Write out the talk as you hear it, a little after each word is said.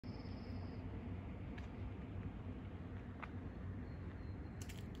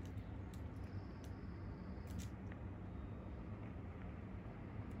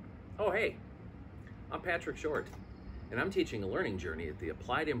Oh, hey, I'm Patrick Short, and I'm teaching a learning journey at the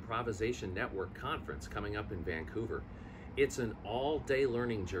Applied Improvisation Network Conference coming up in Vancouver. It's an all-day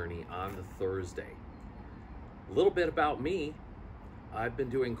learning journey on the Thursday. A little bit about me. I've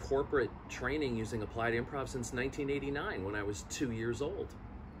been doing corporate training using Applied Improv since 1989 when I was 2 years old.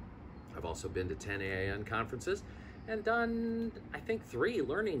 I've also been to 10 AIN conferences and done, I think, 3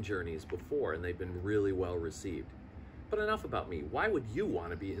 learning journeys before, and they've been really well received. But enough about me. Why would you want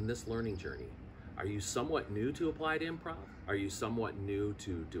to be in this learning journey? Are you somewhat new to Applied Improv? Are you somewhat new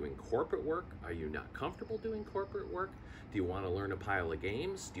to doing corporate work? Are you not comfortable doing corporate work? Do you want to learn a pile of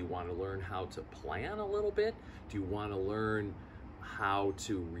games? Do you want to learn how to plan a little bit? Do you want to learn how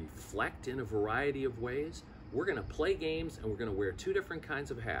to reflect in a variety of ways? We're going to play games and we're going to wear 2 different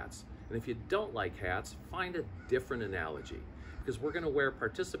kinds of hats. And if you don't like hats, find a different analogy. Because we're going to wear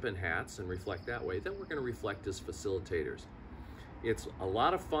participant hats and reflect that way. Then we're going to reflect as facilitators. It's a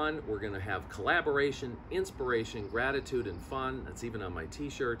lot of fun. We're going to have collaboration, inspiration, gratitude, and fun. That's even on my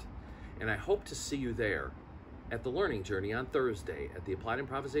t-shirt. And I hope to see you there at the Learning Journey on Thursday at the Applied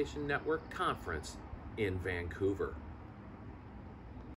Improvisation Network Conference in Vancouver.